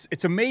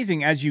 it's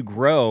amazing as you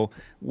grow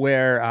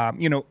where,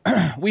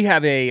 we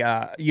have a,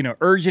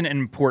 urgent and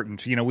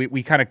important,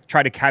 we kind of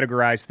try to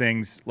categorize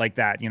things like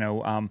that,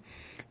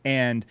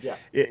 and,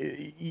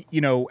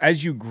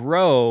 as you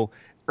grow,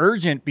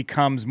 urgent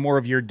becomes more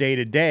of your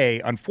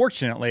day-to-day,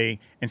 unfortunately,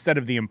 instead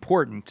of the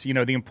important.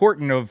 The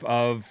important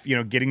of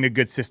getting the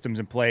good systems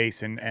in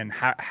place and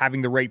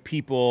having the right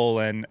people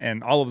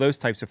and all of those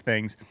types of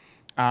things.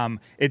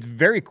 It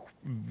very,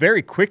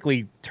 very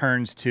quickly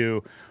turns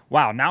to,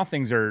 wow, now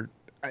things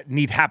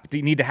need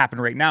to happen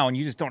right now, and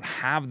you just don't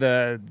have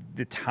the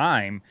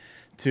time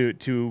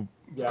to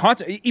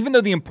even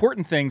though the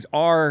important things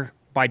are,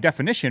 by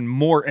definition,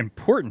 more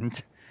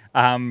important,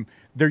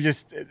 they're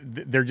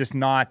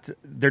not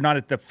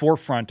at the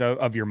forefront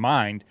of your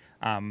mind.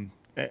 And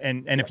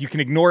if you can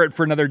ignore it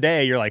for another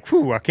day, you're like,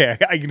 whew, okay,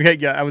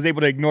 I was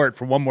able to ignore it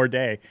for one more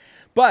day.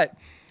 But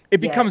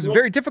it becomes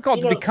very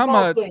difficult to become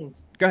a...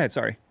 Things. Go ahead,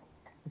 sorry.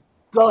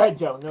 Go ahead,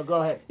 Joe. No,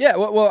 go ahead. Yeah,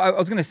 well, I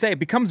was going to say, it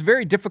becomes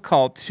very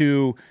difficult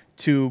to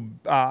to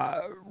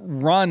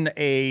run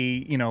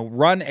a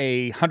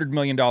 $100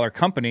 million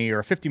company or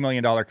a $50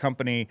 million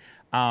company,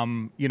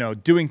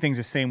 doing things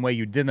the same way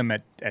you did them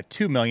at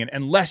 2 million,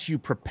 unless you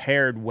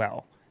prepared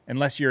well.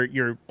 Unless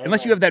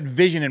unless you have that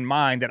vision in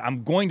mind that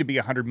I'm going to be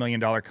 $100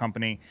 million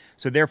company,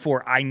 so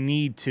therefore I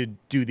need to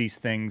do these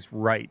things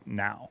right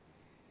now.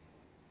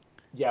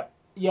 Yep.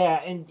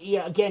 Yeah, and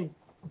again,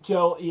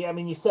 Joe, I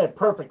mean, you said it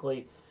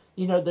perfectly.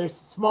 There's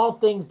small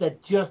things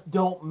that just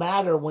don't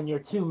matter when you're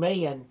 2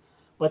 million,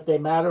 but they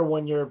matter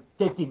when you're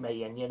 50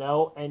 million.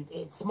 And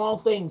it's small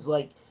things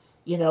like,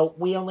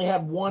 we only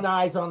have one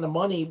eyes on the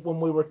money when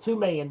we were $2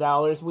 million.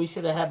 We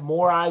should have had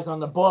more eyes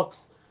on the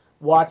books,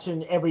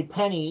 watching every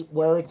penny,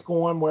 where it's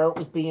going, where it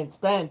was being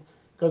spent.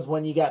 Because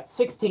when you got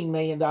 $16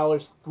 million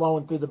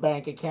flowing through the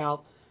bank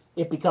account,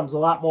 it becomes a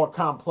lot more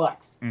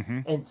complex. Mm-hmm.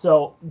 And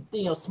so,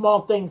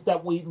 small things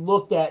that we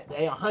looked at,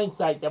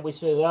 hindsight, that we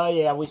should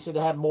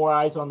have had more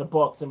eyes on the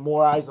books and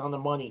more eyes on the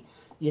money,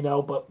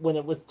 but when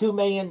it was 2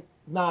 million,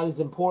 not as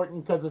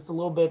important because it's a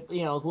little bit,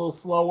 it's a little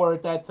slower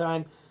at that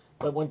time.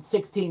 But when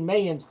 16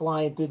 million's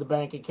flying through the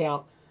bank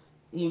account,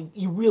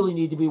 you really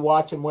need to be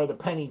watching where the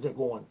pennies are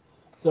going.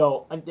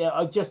 So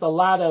just a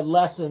lot of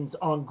lessons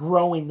on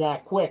growing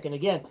that quick. And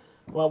again,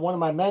 one of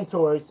my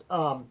mentors,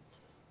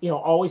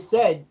 always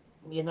said,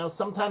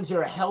 sometimes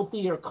you're a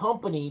healthier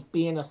company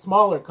being a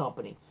smaller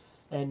company.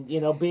 And,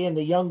 being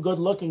the young,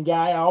 good-looking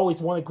guy, I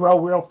always want to grow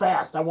real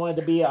fast. I wanted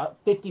to be a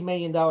 $50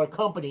 million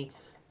company.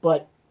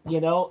 But,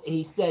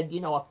 he said, a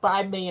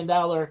 $5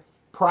 million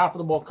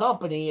profitable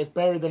company is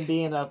better than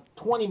being a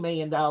 $20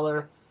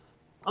 million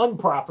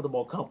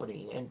unprofitable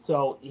company. And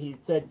so he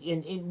said,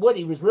 in what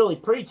he was really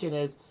preaching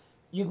is,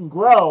 you can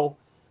grow,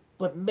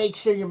 but make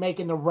sure you're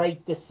making the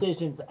right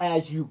decisions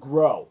as you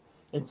grow,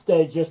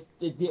 instead of just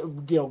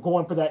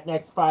going for that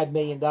next $5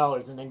 million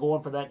and then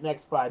going for that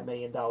next $5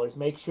 million.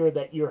 Make sure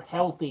that you're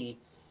healthy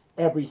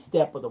every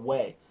step of the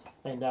way.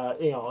 And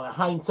a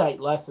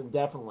hindsight lesson,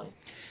 definitely.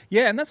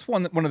 Yeah, and that's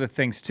one of the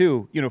things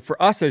too. For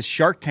us as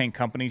Shark Tank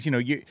companies,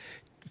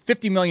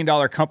 $50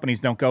 million companies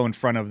don't go in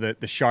front of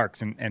the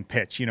sharks and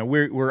pitch.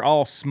 We're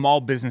all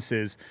small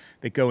businesses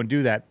that go and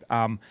do that.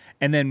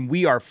 And then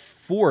we are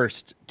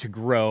forced to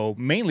grow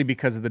mainly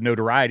because of the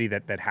notoriety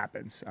that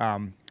happens.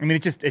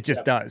 It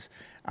just does.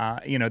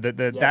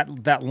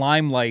 That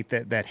limelight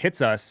that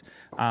hits us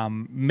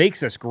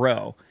makes us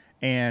grow.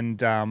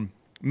 And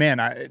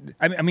man,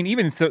 I mean,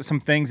 even some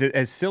things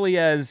as silly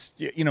as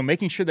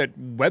making sure that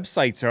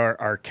websites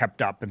are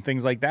kept up and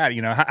things like that.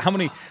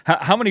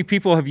 How many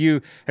people have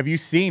you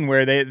seen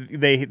where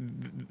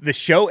the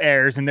show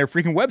airs and their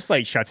freaking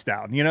website shuts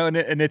down?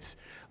 And it's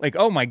like,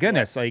 oh my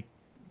goodness, like.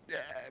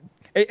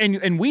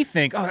 And we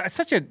think, oh, that's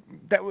such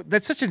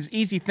an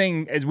easy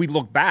thing as we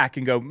look back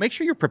and go, make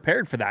sure you're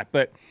prepared for that.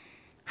 But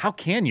how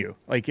can you?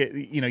 Like,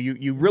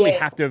 you really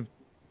have to have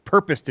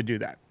purpose to do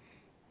that.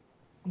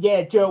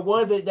 Yeah,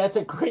 Joe, that's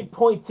a great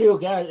point too.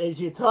 God,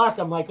 as you talk,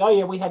 I'm like, oh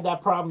yeah, we had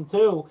that problem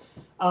too.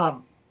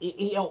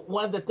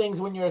 One of the things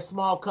when you're a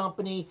small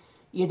company,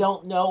 you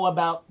don't know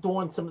about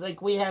doing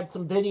we had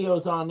some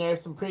videos on there,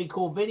 some pretty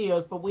cool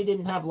videos, but we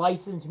didn't have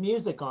licensed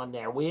music on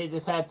there. We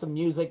just had some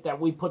music that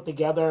we put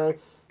together.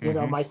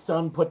 My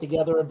son put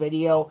together a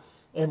video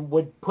and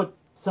would put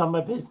some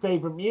of his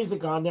favorite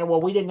music on there.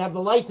 Well, we didn't have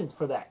the license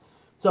for that.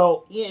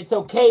 So it's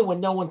okay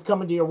when no one's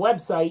coming to your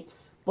website,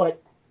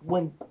 but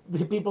when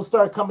people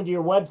start coming to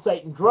your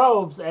website in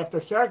droves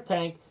after Shark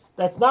Tank,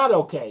 that's not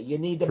okay. You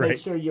need to make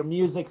sure your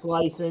music's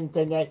licensed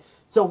and that.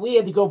 So we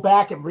had to go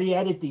back and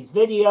re-edit these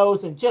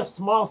videos and just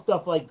small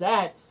stuff like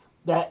that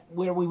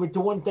where we were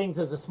doing things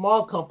as a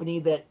small company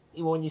that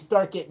when you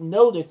start getting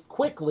noticed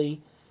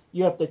quickly,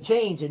 you have to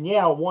change. And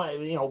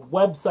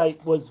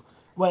website was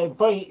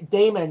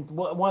Daymond.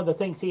 One of the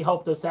things he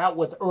helped us out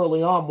with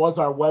early on was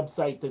our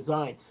website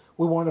design.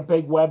 We weren't a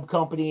big web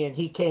company, and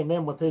he came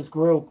in with his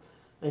group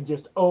and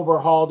just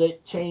overhauled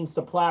it, changed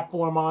the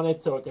platform on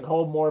it so it could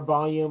hold more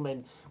volume.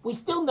 And we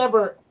still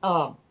never.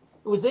 It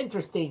was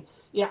interesting.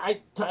 Yeah,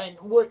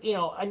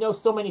 I know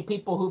so many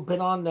people who've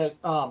been on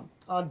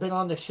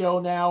the show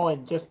now,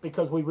 and just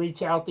because we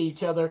reach out to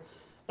each other,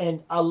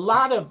 and a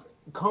lot of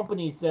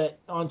companies that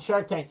on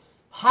Shark Tank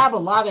have a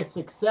lot of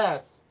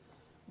success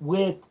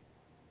with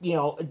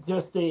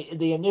just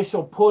the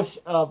initial push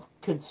of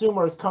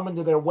consumers coming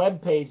to their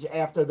webpage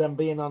after them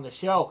being on the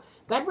show.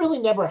 That really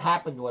never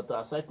happened with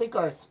us. I think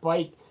our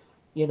spike,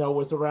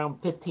 was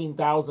around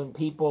 15,000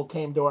 people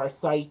came to our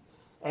site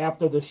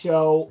after the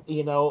show,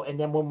 and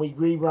then when we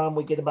rerun,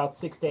 we get about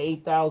 6,000 to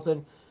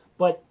 8,000.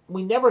 But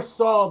we never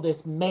saw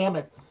this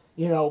mammoth,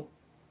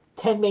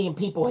 10 million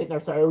people hitting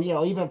our site, or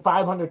even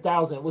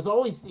 500,000. It was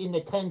always in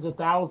the tens of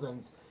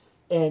thousands.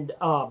 And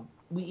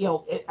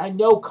I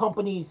know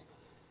companies.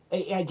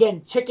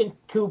 Again, chicken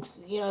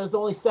coops. There's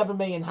only 7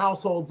 million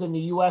households in the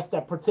U.S.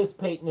 that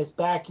participate in this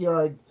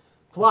backyard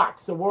flock.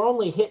 So we're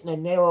only hitting a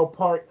narrow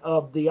part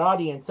of the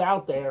audience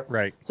out there.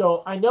 Right.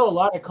 So I know a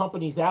lot of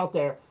companies out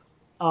there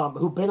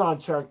who've been on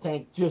Shark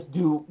Tank just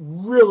do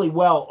really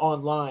well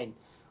online.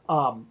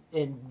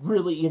 And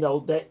really,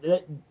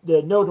 that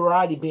the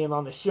notoriety being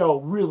on the show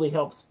really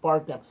helped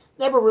spark them.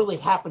 Never really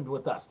happened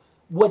with us.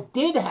 What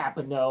did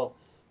happen though,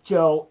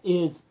 Joe,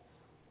 is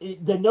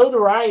the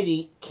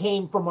notoriety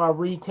came from our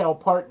retail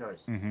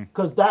partners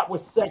because that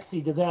was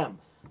sexy to them.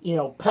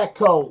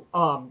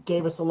 Petco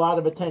gave us a lot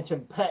of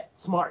attention.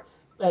 PetSmart,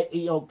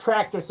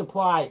 Tractor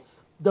Supply,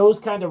 those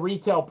kind of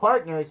retail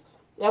partners.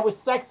 That was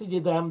sexy to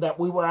them that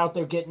we were out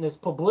there getting this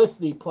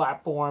publicity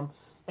platform.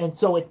 And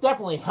so it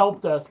definitely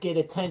helped us get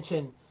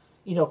attention.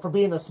 For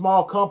being a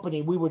small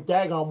company, we were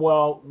daggone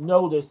well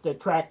noticed at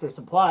Tractor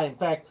Supply. In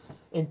fact,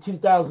 in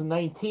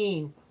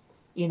 2019,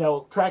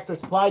 Tractor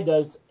Supply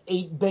does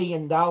 $8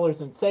 billion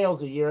in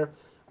sales a year.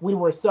 We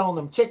were selling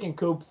them chicken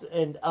coops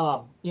and,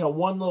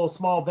 one little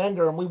small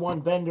vendor, and we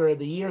won Vendor of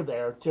the Year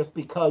there just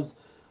because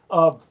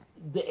of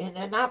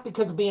and not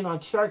because of being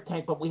on Shark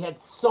Tank, but we had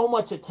so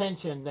much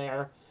attention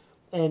there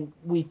and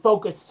we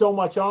focused so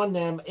much on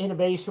them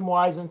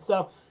innovation-wise and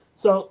stuff.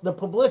 So the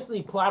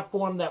publicity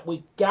platform that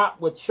we got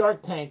with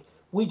Shark Tank,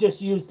 we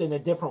just used in a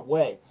different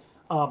way.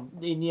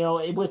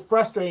 It was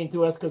frustrating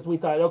to us because we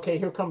thought, okay,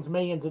 here comes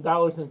millions of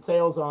dollars in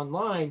sales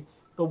online,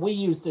 but we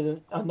used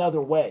it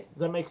another way. Does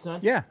that make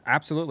sense? Yeah,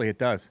 absolutely, it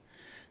does.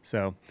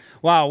 So,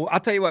 wow, I'll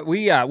tell you what,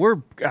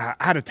 we're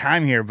out of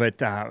time here,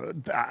 but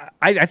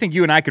I think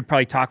you and I could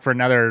probably talk for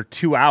another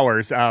 2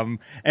 hours. And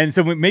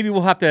so maybe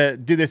we'll have to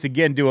do this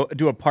again, do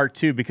a part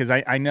 2, because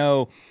I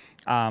know,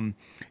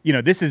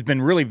 this has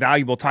been really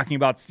valuable talking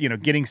about,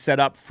 getting set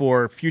up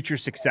for future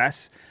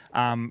success.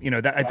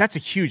 That's a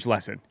huge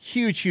lesson,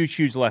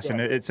 huge lesson.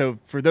 Yeah. So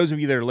for those of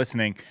you that are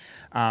listening,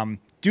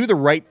 do the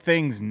right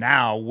things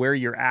now where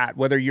you're at,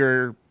 whether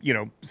you're,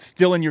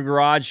 still in your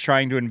garage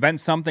trying to invent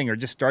something or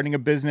just starting a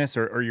business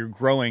or you're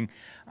growing,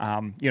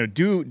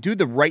 do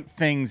the right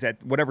things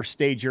at whatever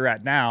stage you're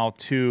at now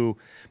to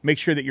make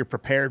sure that you're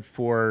prepared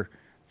for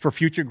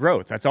future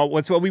growth. That's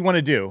what we want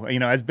to do.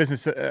 As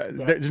business,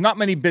 there's not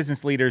many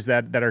business leaders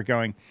that are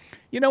going,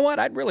 you know what,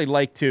 I'd really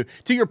like to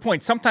your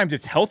point, sometimes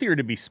it's healthier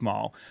to be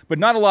small, but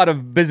not a lot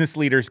of business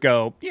leaders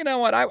go, you know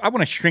what, I want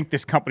to shrink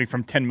this company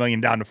from 10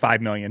 million down to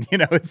 5 million.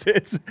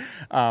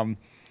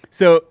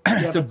 So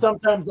but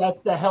sometimes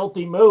that's the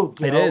healthy move,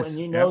 Joe. It is.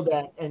 And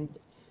that. And,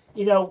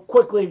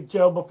 quickly,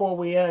 Joe, before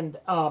we end,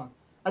 I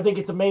think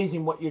it's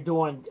amazing what you're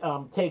doing,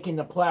 taking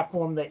the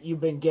platform that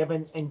you've been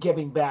given and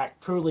giving back,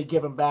 truly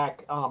giving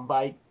back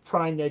by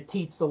trying to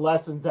teach the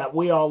lessons that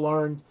we all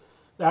learned.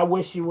 I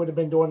wish you would have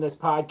been doing this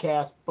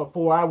podcast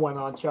before I went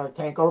on Shark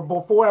Tank or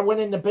before I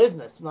went into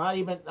business, not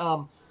even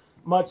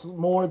much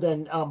more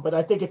than, but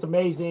I think it's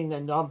amazing.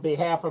 And on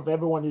behalf of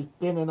everyone who's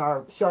been in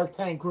our Shark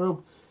Tank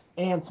group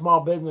and small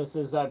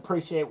businesses, I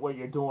appreciate what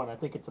you're doing. I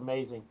think it's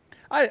amazing.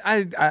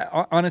 I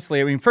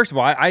honestly, first of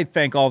all, I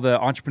thank all the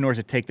entrepreneurs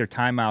that take their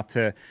time out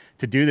to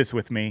do this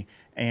with me.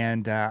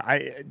 And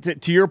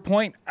to your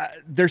point,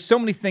 there's so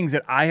many things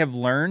that I have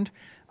learned,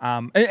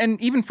 and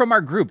even from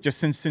our group, just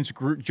since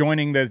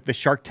joining the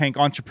Shark Tank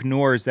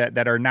entrepreneurs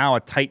that are now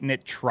a tight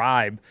knit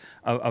tribe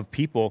of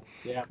people.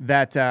 Yeah.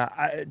 That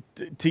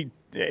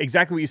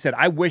exactly what you said.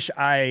 I wish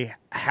I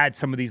had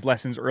some of these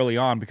lessons early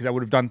on because I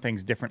would have done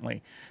things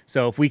differently.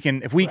 So if we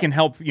can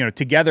help,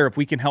 together, if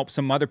we can help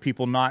some other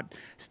people not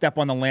step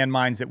on the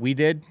landmines that we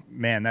did,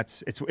 man,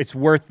 it's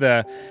worth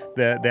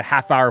the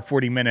half hour,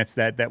 40 minutes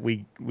that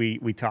we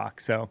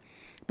talk. So,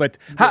 but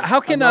how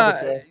can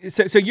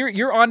so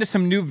you're on to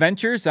some new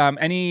ventures?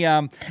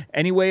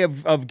 Any way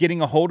of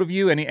getting a hold of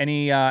you?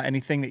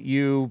 Anything that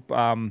you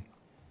can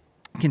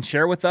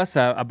share with us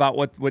about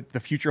what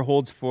the future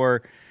holds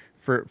for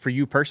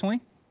you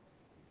personally?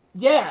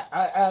 Yeah,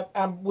 I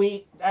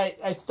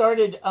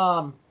started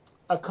a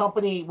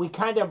company. We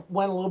kind of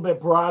went a little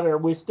bit broader.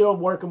 We're still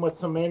working with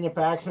some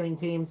manufacturing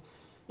teams.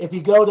 If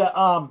you go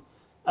to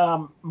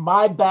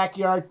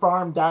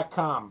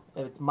mybackyardfarm.com,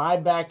 and it's My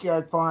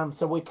Backyard Farm.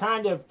 So we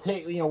kind of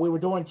we were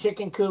doing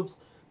chicken coops,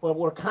 but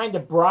we're kind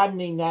of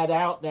broadening that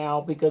out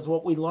now because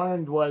what we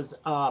learned was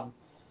that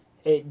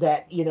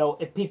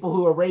if people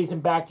who are raising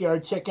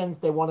backyard chickens,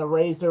 they want to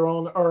raise their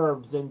own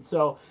herbs, and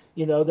so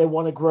they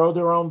want to grow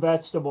their own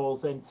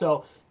vegetables, and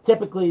so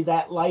typically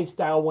that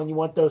lifestyle, when you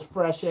want those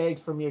fresh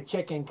eggs from your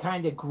chicken,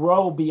 kind of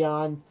grow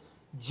beyond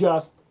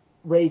just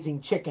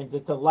raising chickens.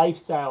 It's a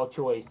lifestyle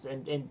choice,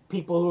 and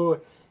people who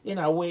are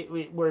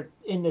we're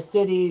in the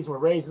cities, we're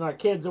raising our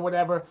kids or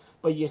whatever,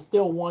 but you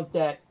still want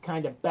that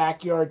kind of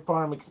backyard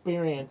farm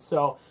experience.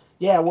 So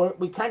yeah,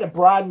 we kind of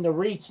broaden the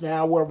reach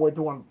now where we're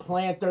doing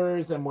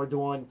planters and we're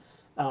doing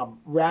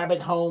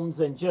rabbit homes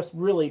and just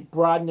really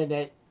broadening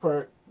it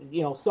for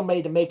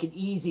somebody to make it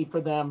easy for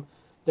them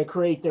to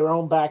create their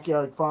own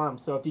backyard farm.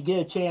 So if you get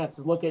a chance,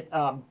 look at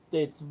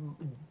it's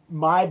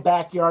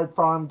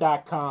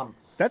mybackyardfarm.com.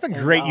 That's a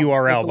great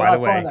URL, by the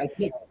way.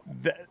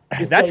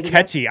 That's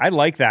catchy. I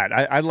like that.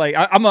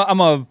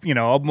 I'm a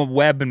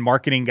web and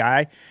marketing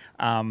guy.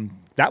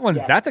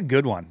 That's a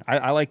good one.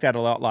 I like that a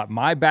lot.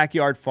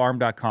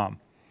 Mybackyardfarm.com.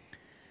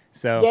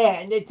 So yeah,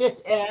 and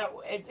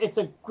it's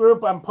a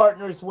group I'm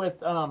partners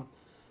with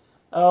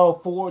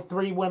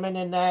three women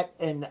in that,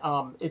 and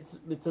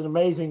it's an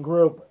amazing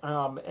group,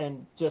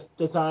 and just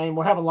design.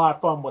 We're having a lot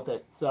of fun with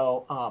it.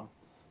 So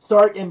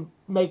start in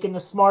making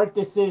the smart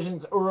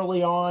decisions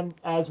early on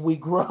as we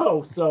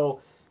grow.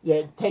 So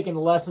yeah, taking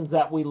the lessons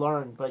that we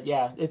learned. But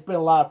yeah, it's been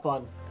a lot of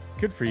fun.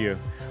 Good for you.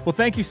 Well,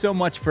 thank you so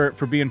much for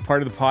being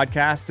part of the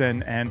podcast,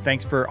 and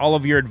thanks for all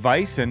of your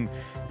advice. And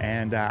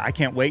I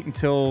can't wait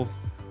until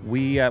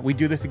we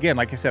do this again.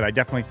 Like I said, I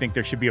definitely think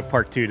there should be a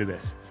part 2 to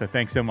this. So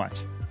thanks so much.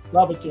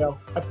 Love it, Joe.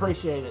 I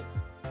appreciate it.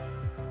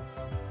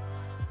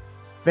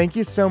 Thank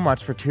you so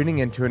much for tuning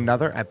in to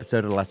another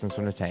episode of Lessons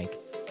from the Tank.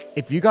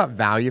 If you got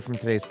value from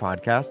today's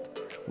podcast,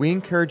 we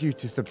encourage you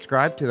to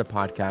subscribe to the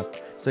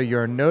podcast so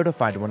you're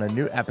notified when a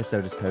new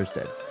episode is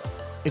posted.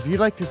 If you'd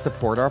like to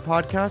support our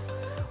podcast,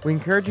 we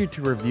encourage you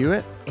to review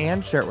it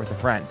and share it with a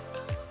friend.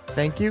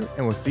 Thank you,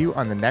 and we'll see you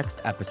on the next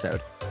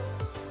episode.